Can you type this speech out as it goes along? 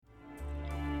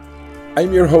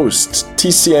I'm your host,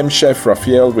 TCM Chef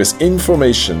Raphael, with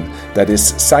information that is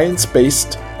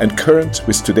science-based and current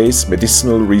with today's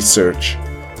medicinal research.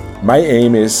 My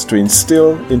aim is to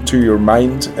instill into your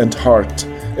mind and heart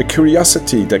a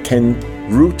curiosity that can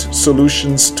root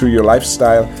solutions to your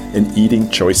lifestyle and eating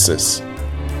choices.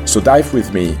 So dive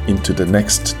with me into the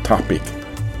next topic.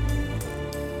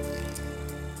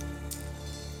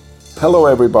 Hello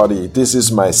everybody, this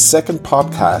is my second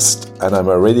podcast and I'm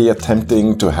already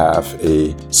attempting to have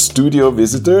a studio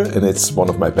visitor, and it's one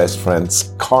of my best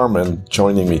friends, Carmen,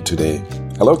 joining me today.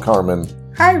 Hello Carmen.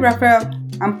 Hi Raphael,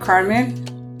 I'm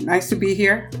Carmen. Nice to be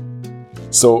here.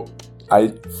 So I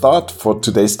thought for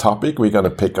today's topic we're going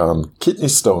to pick on kidney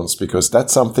stones because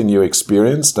that's something you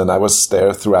experienced, and I was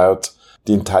there throughout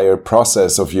the entire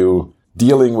process of you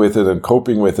dealing with it and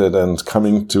coping with it and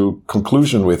coming to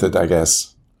conclusion with it, I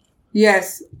guess.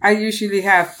 Yes, I usually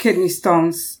have kidney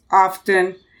stones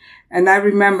often. And I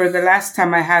remember the last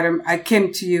time I had them, I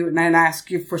came to you and I asked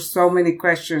you for so many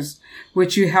questions,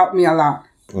 which you helped me a lot.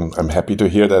 I'm happy to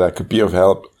hear that I could be of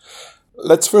help.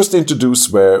 Let's first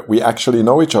introduce where we actually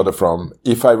know each other from.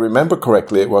 If I remember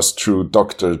correctly, it was through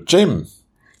Dr. Jim.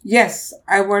 Yes,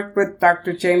 I worked with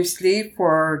Dr. James Lee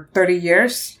for 30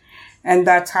 years. And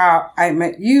that's how I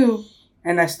met you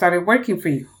and I started working for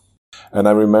you. And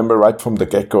I remember right from the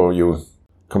get-go, you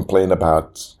complained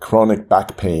about chronic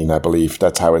back pain, I believe.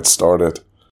 That's how it started.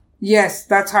 Yes,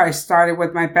 that's how I started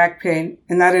with my back pain.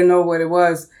 And I didn't know what it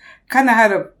was. Kind of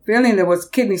had a feeling it was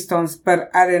kidney stones, but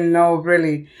I didn't know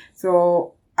really.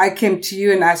 So I came to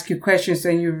you and asked you questions,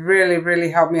 and you really,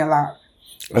 really helped me a lot.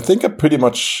 I think I pretty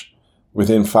much,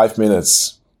 within 5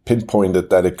 minutes, pinpointed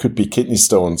that it could be kidney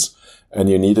stones, and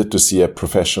you needed to see a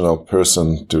professional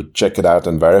person to check it out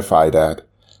and verify that.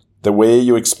 The way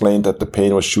you explained that the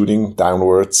pain was shooting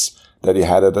downwards, that you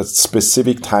had it at a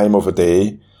specific time of a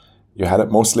day, you had it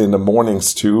mostly in the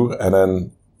mornings too, and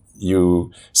then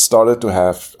you started to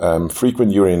have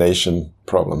frequent urination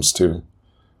problems too.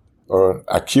 Or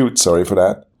acute, sorry for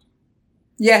that.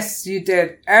 Yes, you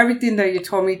did. Everything that you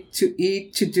told me to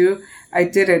eat, to do, I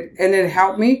did it. And it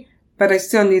helped me, but I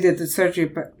still needed the surgery.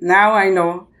 But now I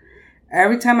know.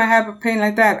 Every time I have a pain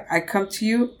like that, I come to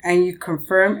you and you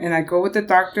confirm, and I go with the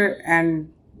doctor,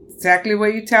 and exactly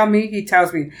what you tell me, he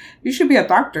tells me, you should be a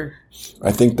doctor.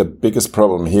 I think the biggest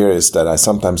problem here is that I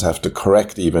sometimes have to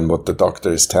correct even what the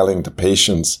doctor is telling the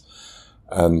patients,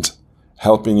 and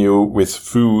helping you with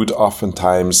food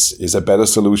oftentimes is a better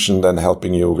solution than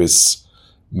helping you with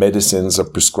medicines or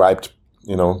prescriptions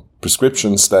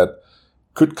that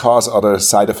could cause other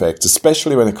side effects,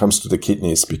 especially when it comes to the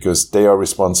kidneys, because they are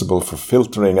responsible for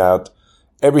filtering out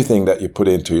everything that you put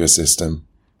into your system.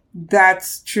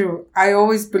 That's true. I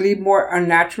always believe more on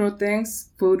natural things,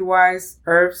 food-wise,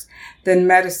 herbs, than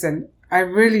medicine. I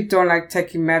really don't like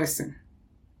taking medicine.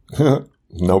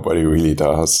 Nobody really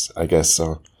does, I guess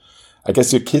so. I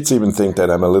guess your kids even think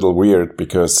that I'm a little weird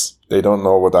because they don't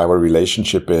know what our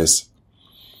relationship is.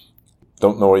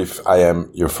 Don't know if I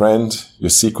am your friend, your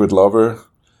secret lover,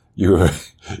 your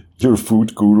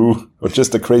food guru, or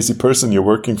just a crazy person you're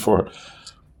working for.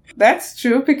 That's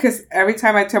true, because every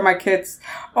time I tell my kids,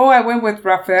 oh, I went with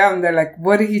Raphael, and they're like,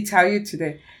 what did he tell you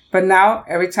today? But now,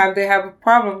 every time they have a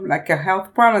problem, like a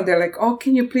health problem, they're like, oh,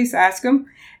 can you please ask him?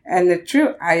 And the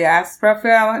truth, I ask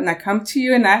Raphael, and I come to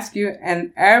you and ask you,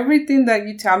 and everything that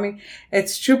you tell me,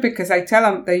 it's true, because I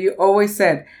tell him that you always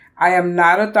said, I am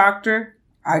not a doctor.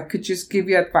 I could just give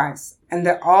you advice. And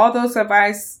that all those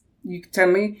advice you tell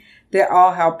me, they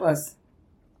all help us.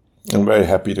 I'm very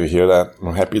happy to hear that.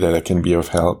 I'm happy that I can be of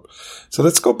help. So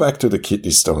let's go back to the kidney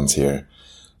stones here.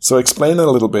 So explain a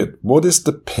little bit, what is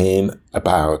the pain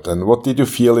about? And what did you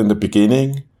feel in the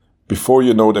beginning before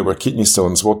you know there were kidney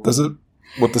stones? What does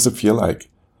it feel like?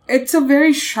 It's a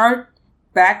very sharp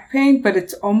back pain, but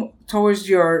it's towards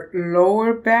your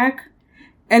lower back.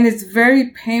 And it's very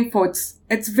painful.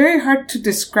 It's very hard to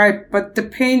describe, but the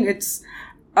pain, it's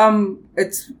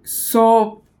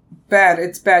so bad.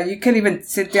 It's bad. You can't even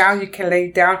sit down. You can lay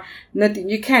down. Nothing.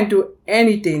 You can't do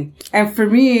anything. And for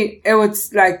me, it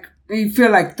was like, you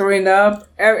feel like throwing up.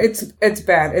 It's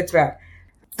bad. It's bad.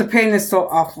 The pain is so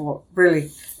awful,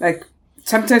 really. Like,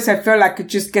 sometimes I feel like I could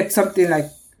just get something like,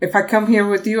 if I come here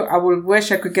with you, I would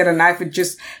wish I could get a knife and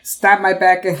just stab my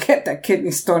back and get that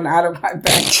kidney stone out of my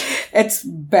back. It's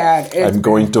bad. I'm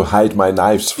going to hide my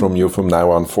knives from you from now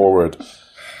on forward.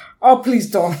 Oh, please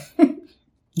don't.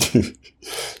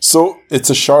 So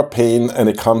it's a sharp pain, and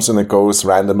it comes and it goes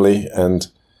randomly. And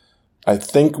I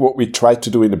think what we tried to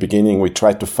do in the beginning, we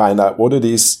tried to find out what it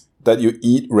is that you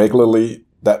eat regularly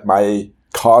that might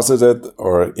cause it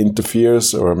or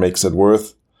interferes or makes it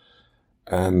worse.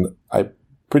 And I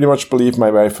pretty much believe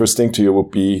my very first thing to you would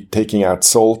be taking out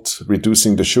salt,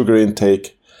 reducing the sugar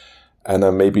intake, and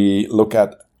then maybe look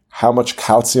at how much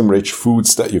calcium-rich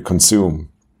foods that you consume.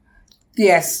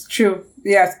 Yes, true.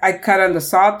 Yes, I cut on the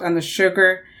salt and the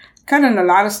sugar, cut on a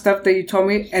lot of stuff that you told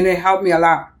me, and it helped me a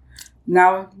lot.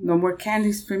 Now, no more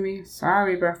candies for me.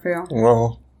 Sorry, Raphael.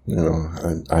 Well,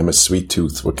 I'm a sweet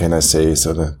tooth. What can I say?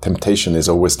 So the temptation is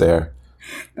always there.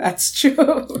 That's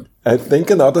true. I think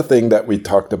another thing that we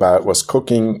talked about was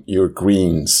cooking your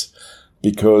greens,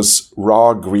 because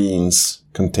raw greens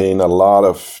contain a lot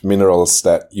of minerals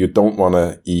that you don't want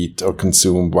to eat or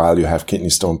consume while you have kidney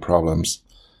stone problems.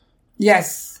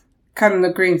 Yes. Cut on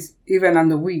the greens, even on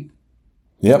the wheat.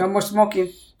 Yep. No more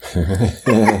smoking.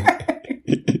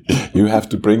 You have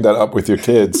to bring that up with your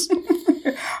kids.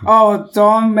 Oh,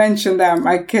 don't mention that.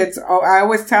 My kids, I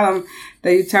always tell them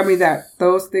that you tell me that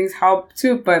those things help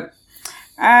too, but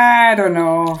I don't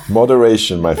know.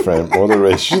 Moderation, my friend,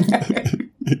 moderation.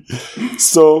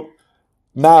 So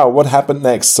now what happened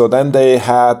next? So then they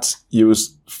had you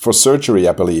for surgery,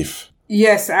 I believe.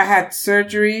 Yes, I had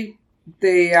surgery.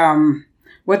 They,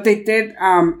 what they did,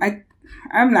 I'm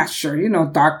not sure,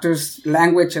 doctors'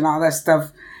 language and all that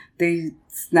stuff. They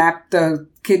snapped the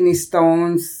kidney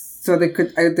stones so they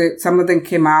could, some of them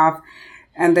came off,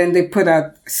 and then they put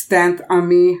a stent on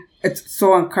me. It's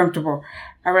so uncomfortable.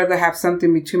 I'd rather have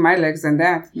something between my legs than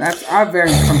that. That's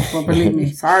very uncomfortable, believe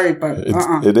me. Sorry, but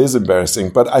It is embarrassing.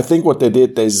 But I think what they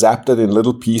did, they zapped it in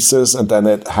little pieces, and then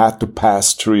it had to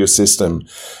pass through your system.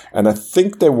 And I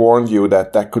think they warned you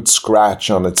that could scratch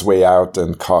on its way out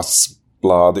and cause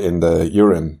blood in the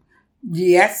urine.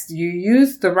 Yes, you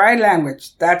used the right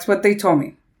language. That's what they told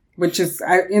me, which is,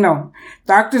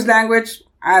 doctor's language.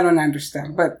 I don't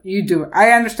understand, but you do.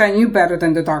 I understand you better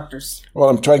than the doctors. Well,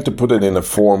 I'm trying to put it in a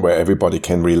form where everybody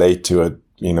can relate to it,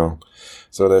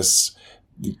 So there's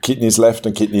kidneys left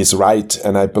and kidneys right.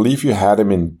 And I believe you had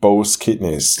them in both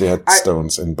kidneys. They had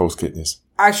stones in both kidneys.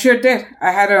 I sure did.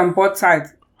 I had it on both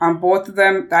sides. On both of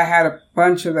them, I had a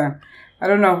bunch of them. I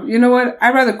don't know. You know what?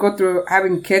 I'd rather go through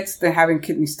having kids than having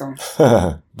kidney stones.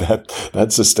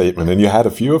 That's a statement. And you had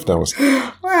a few of those.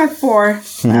 Well, I had 4.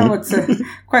 That was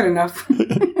quite enough.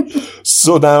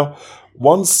 So now,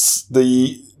 once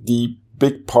the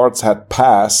big parts had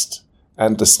passed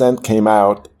and the stent came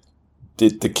out,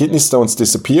 did the kidney stones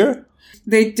disappear?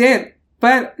 They did.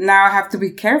 But now I have to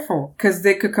be careful because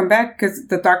they could come back because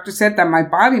the doctor said that my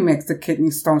body makes the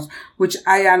kidney stones, which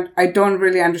I don't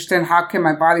really understand. How can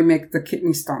my body make the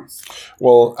kidney stones?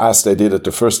 Well, as they did it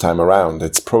the first time around,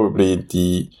 it's probably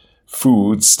the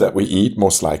foods that we eat,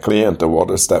 most likely, and the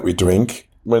waters that we drink.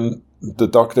 When the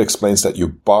doctor explains that your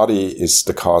body is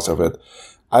the cause of it,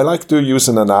 I like to use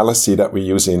an analogy that we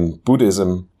use in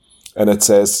Buddhism, and it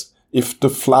says, if the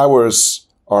flowers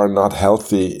are not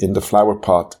healthy in the flower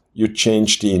pot, you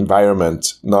change the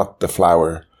environment, not the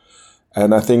flower.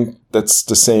 And I think that's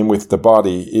the same with the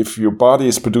body. If your body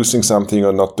is producing something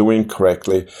or not doing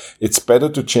correctly, it's better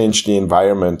to change the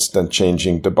environment than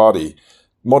changing the body.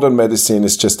 Modern medicine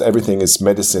is just everything is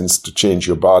medicines to change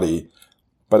your body.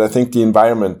 But I think the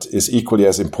environment is equally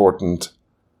as important.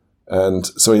 And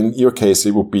so in your case,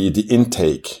 it would be the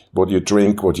intake, what you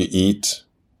drink, what you eat.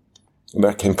 And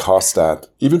that can cause that,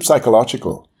 even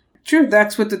psychological. True,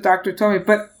 that's what the doctor told me.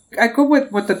 But I go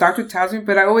with what the doctor tells me,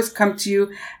 but I always come to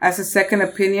you as a second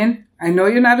opinion. I know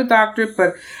you're not a doctor,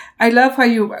 but I love how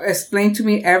you explain to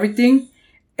me everything,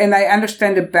 and I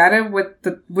understand it better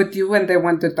with you than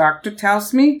when the doctor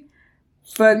tells me.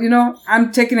 But,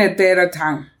 I'm taking it a day at a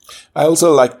time. I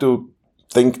also like to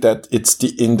think that it's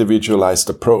the individualized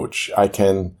approach. I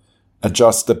can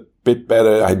adjust a bit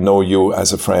better. I know you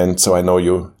as a friend, so I know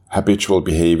your habitual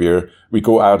behavior. We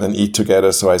go out and eat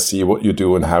together, so I see what you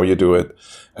do and how you do it.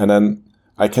 And then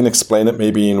I can explain it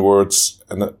maybe in words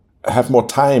and have more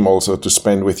time also to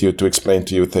spend with you to explain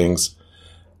to you things.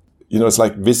 It's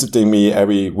like visiting me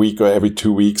every week or every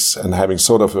 2 weeks and having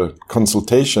sort of a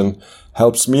consultation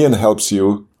helps me and helps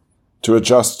you to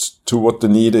adjust to what the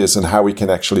need is and how we can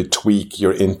actually tweak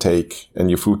your intake and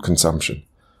your food consumption.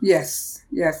 Yes.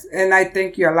 And I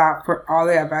thank you a lot for all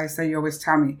the advice that you always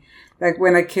tell me. Like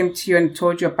when I came to you and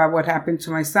told you about what happened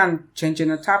to my son, changing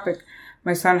the topic,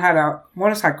 my son had a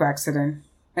motorcycle accident.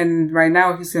 And right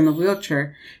now he's in a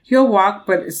wheelchair. He'll walk,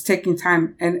 but it's taking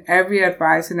time. And every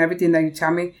advice and everything that you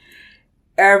tell me,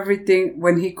 everything,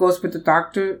 when he goes with the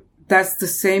doctor, that's the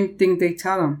same thing they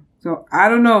tell him. So I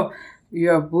don't know,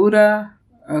 you're a Buddha,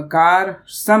 a God,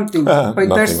 something, but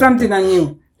there's something on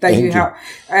you that you have.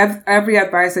 Every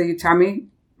advice that you tell me,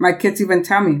 my kids even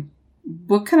tell me,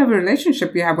 what kind of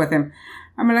relationship you have with him?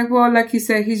 I'm like, well, like he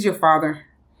said, he's your father.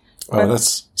 Oh,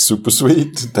 that's super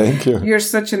sweet. Thank you. You're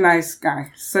such a nice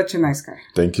guy. Such a nice guy.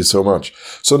 Thank you so much.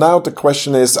 So now the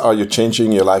question is, are you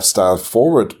changing your lifestyle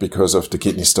forward because of the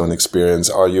kidney stone experience?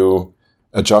 Are you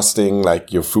adjusting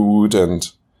like your food,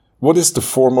 and what is the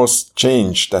foremost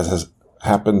change that has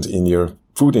happened in your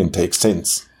food intake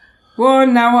since? Well,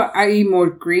 now I eat more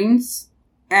greens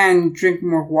and drink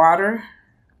more water.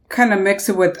 Kind of mix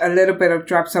it with a little bit of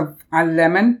drops of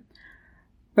lemon.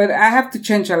 But I have to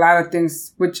change a lot of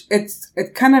things, which it's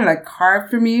kind of like hard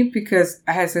for me because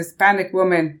as a Hispanic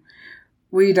woman,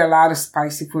 we eat a lot of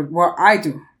spicy food. Well, I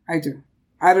do.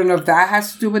 I don't know if that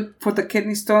has to do with for the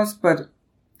kidney stones, but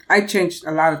I changed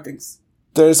a lot of things.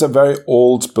 There's a very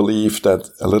old belief that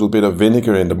a little bit of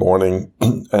vinegar in the morning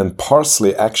and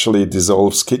parsley actually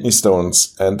dissolves kidney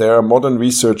stones. And there are modern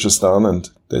researches done, and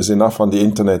there's enough on the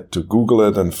internet to Google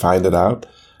it and find it out,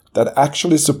 that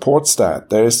actually supports that.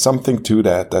 There is something to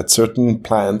that certain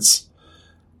plants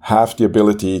have the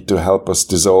ability to help us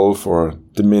dissolve or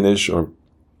diminish or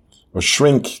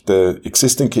shrink the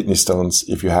existing kidney stones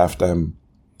if you have them.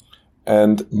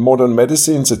 And modern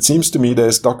medicines, it seems to me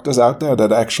there's doctors out there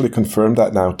that actually confirm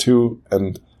that now too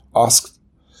and ask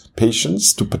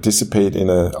patients to participate in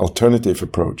an alternative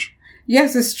approach.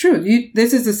 Yes, it's true.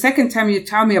 This is the second time you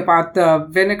tell me about the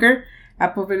vinegar,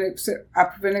 apple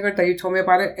vinegar that you told me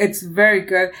about it. It's very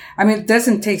good. I mean, it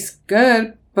doesn't taste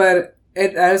good, but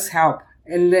it does help.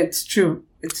 And it's true.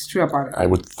 It's true about it. I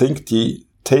would think the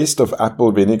taste of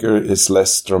apple vinegar is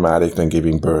less dramatic than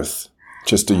giving birth.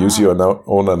 Just to use your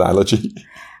own analogy.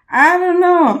 I don't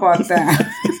know about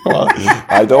that. Well,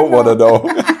 I don't want to know.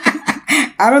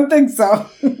 I don't think so.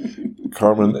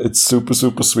 Carmen, it's super,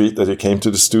 super sweet that you came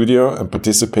to the studio and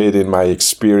participated in my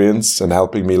experience and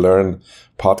helping me learn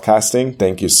podcasting.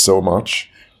 Thank you so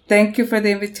much. Thank you for the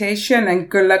invitation and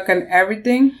good luck on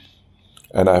everything.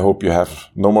 And I hope you have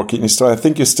no more kidney stones. I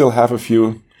think you still have a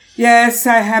few. Yes,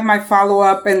 I had my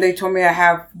follow-up and they told me I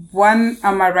have 1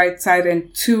 on my right side and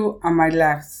 2 on my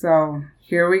left. So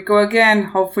here we go again.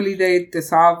 Hopefully they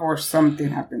dissolve or something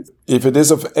happens. If it is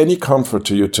of any comfort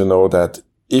to you to know that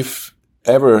if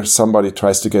ever somebody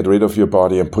tries to get rid of your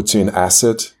body and puts you in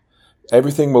acid,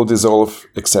 everything will dissolve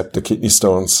except the kidney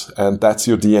stones. And that's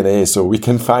your DNA, so we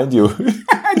can find you.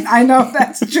 I know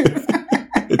that's true.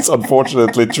 It's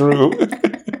unfortunately true.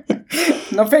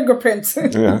 No fingerprints.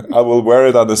 Yeah, I will wear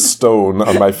it on a stone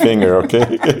on my finger,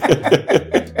 okay?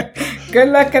 Good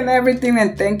luck and everything,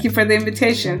 and thank you for the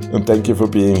invitation. And thank you for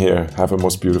being here. Have a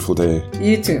most beautiful day.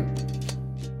 You too.